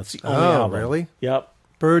Smoothachrome. That's the only album. Oh, really? Yep.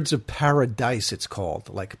 Birds of Paradise, it's called,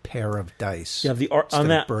 like a pair of dice. You have the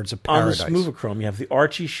Birds of Paradise. On the Smoothachrome, you have the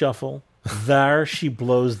Archie Shuffle. There she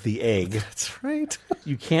blows the egg. That's right.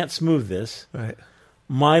 You can't smooth this. Right.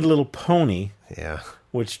 My Little Pony. Yeah.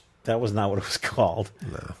 Which that was not what it was called.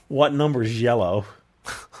 No. What Number's Yellow?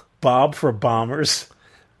 Bob for Bombers.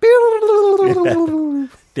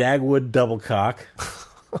 Dagwood Doublecock.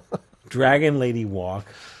 Dragon Lady Walk.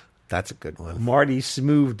 That's a good one. Marty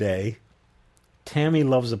Smooth Day. Tammy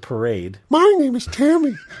Loves a Parade. My name is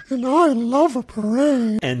Tammy, and I love a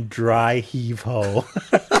parade. And Dry Heave Ho.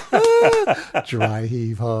 Dry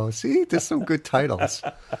Heave Ho. See, there's some good titles.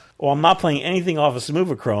 Well, I'm not playing anything off of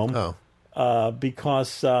Smoothachrome. Oh.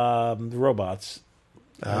 Because the robots.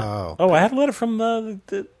 Oh. I had a letter from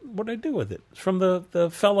what did I do with it? From the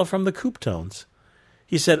fellow from the Coop Tones.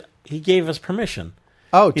 He said he gave us permission.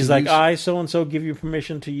 Oh, he's like, I so-and-so give you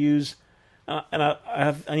permission to use... and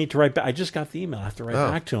I need to write back. I just got the email. I have to write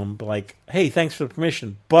back to him. But like, hey, thanks for the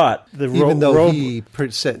permission. But even though he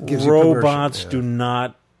gives you robots do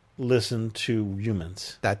not listen to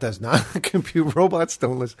humans. That does not compute. Robots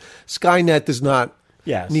don't listen. Skynet does not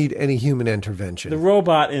need any human intervention. The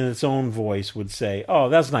robot in its own voice would say, "Oh,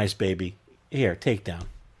 that's nice, baby. Here, take down."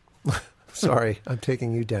 Sorry, I'm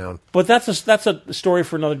taking you down. But that's a story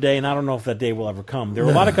for another day, and I don't know if that day will ever come. There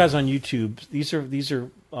are a lot of guys on YouTube. These are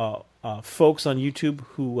folks on YouTube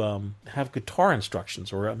who have guitar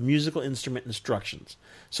instructions or musical instrument instructions.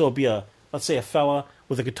 So it'll be let's say a fella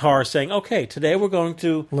with a guitar saying, "Okay, today we're going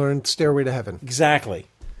to learn Stairway to Heaven." Exactly.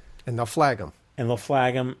 And they'll flag him.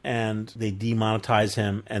 And they demonetize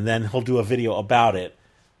him, and then he'll do a video about it.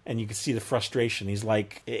 And you can see the frustration. He's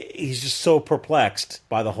just so perplexed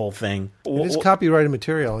by the whole thing. It is copyrighted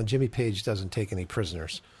material, and Jimmy Page doesn't take any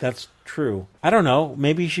prisoners. That's true. I don't know.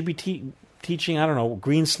 Maybe he should be teaching, I don't know,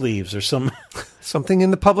 green sleeves or something in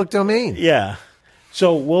the public domain. Yeah.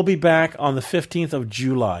 So we'll be back on the 15th of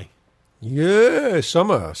July. Yeah,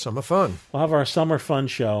 summer fun. We'll have our summer fun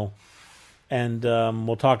show, and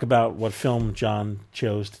we'll talk about what film John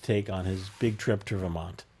chose to take on his big trip to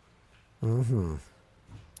Vermont. Mm-hmm.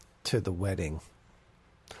 To the wedding.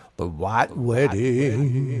 The white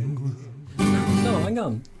wedding. No, hang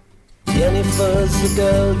on. Jennifer's the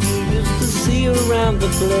girl you used to see around the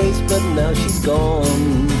place, but now she's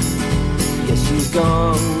gone. Yes, she's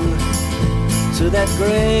gone to that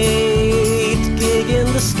great gig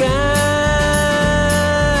in the sky.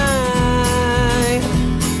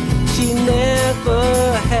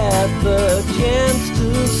 got the chance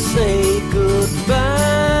to say goodbye.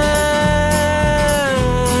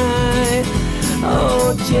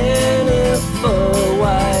 Oh, Jennifer,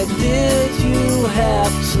 why did you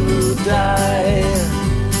have to die?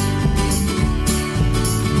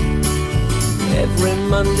 Every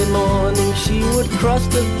Monday morning she would cross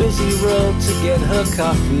the busy road to get her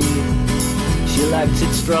coffee. She liked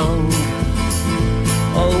it strong,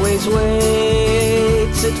 always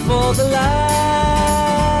waited for the light.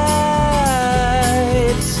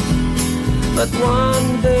 But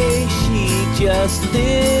one day she just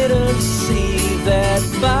didn't see that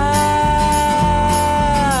bike.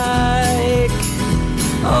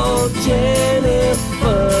 Oh,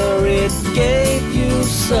 Jennifer, it gave you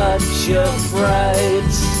such a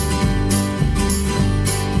fright.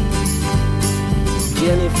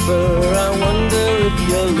 Jennifer, I wonder if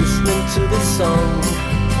you're listening to this song.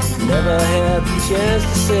 Never had the chance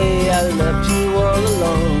to say I loved you all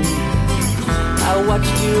along. I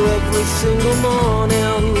watched you every single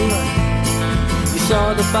morning. You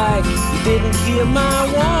saw the bike, you didn't hear my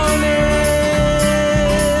warning.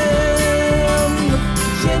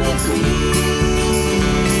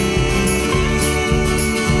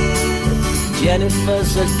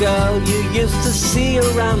 Jennifer's a girl you used to see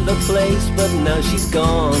around the place, but now she's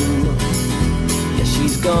gone. Yeah,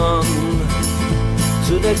 she's gone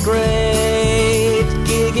to the great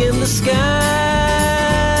gig in the sky.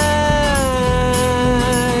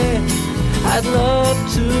 I'd love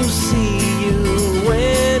to see you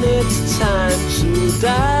when it's time to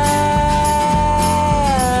die.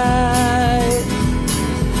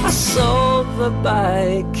 I sold the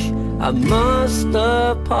bike, I must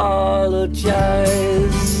apologize.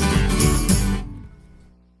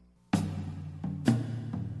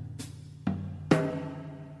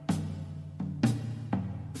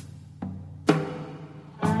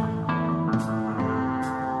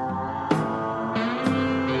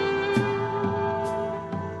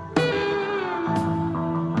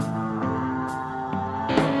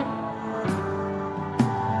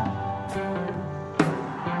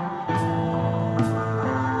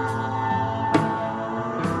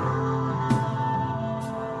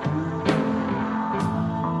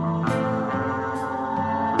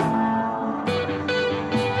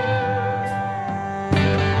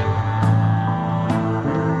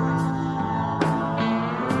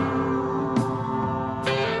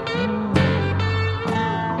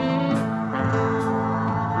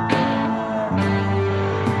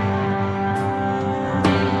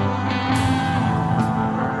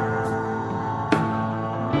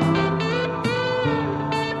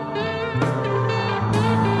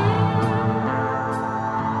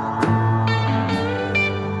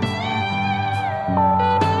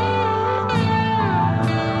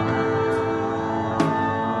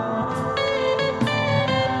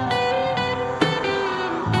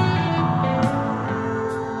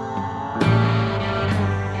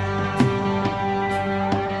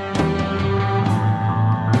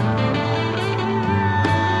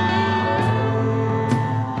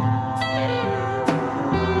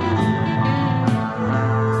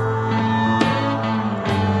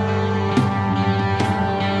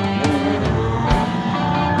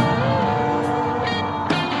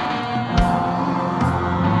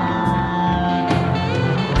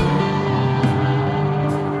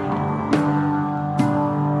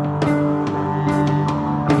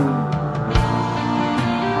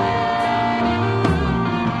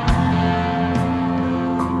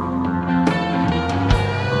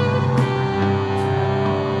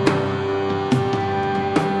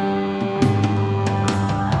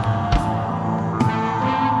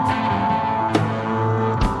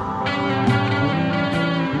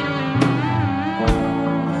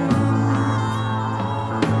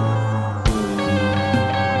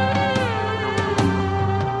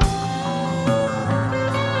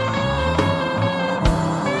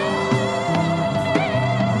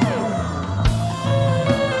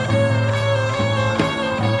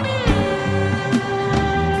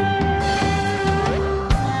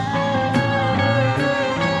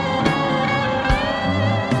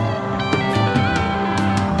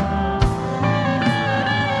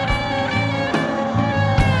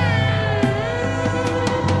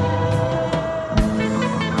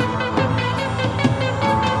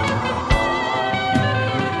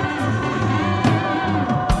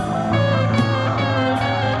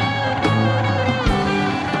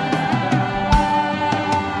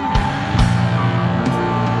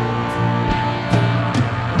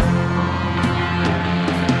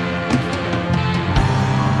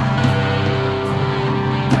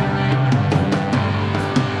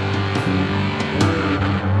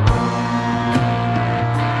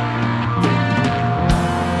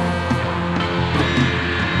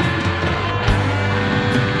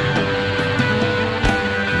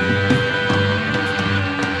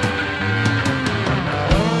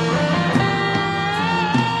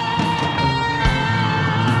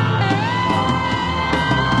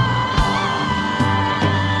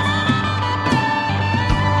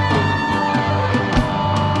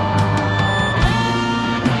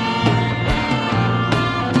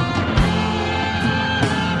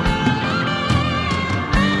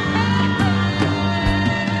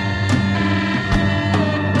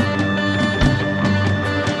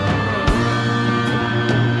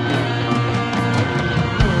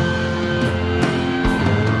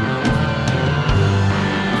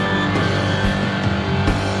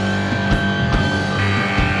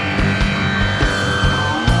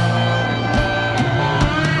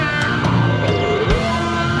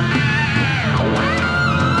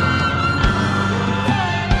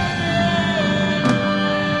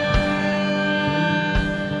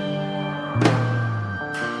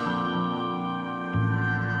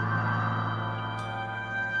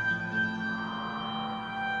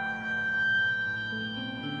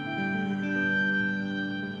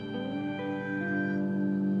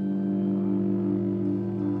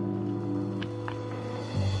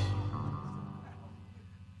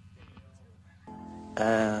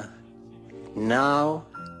 Now,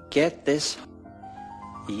 get this.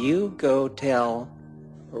 You go tell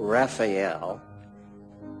Raphael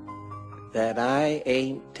that I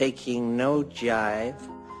ain't taking no jive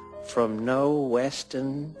from no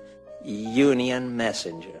Western Union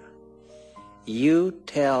messenger. You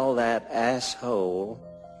tell that asshole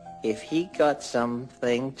if he got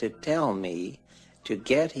something to tell me to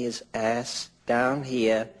get his ass down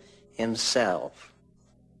here himself.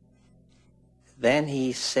 Then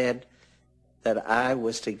he said that I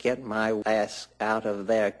was to get my ass out of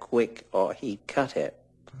there quick or he'd cut it.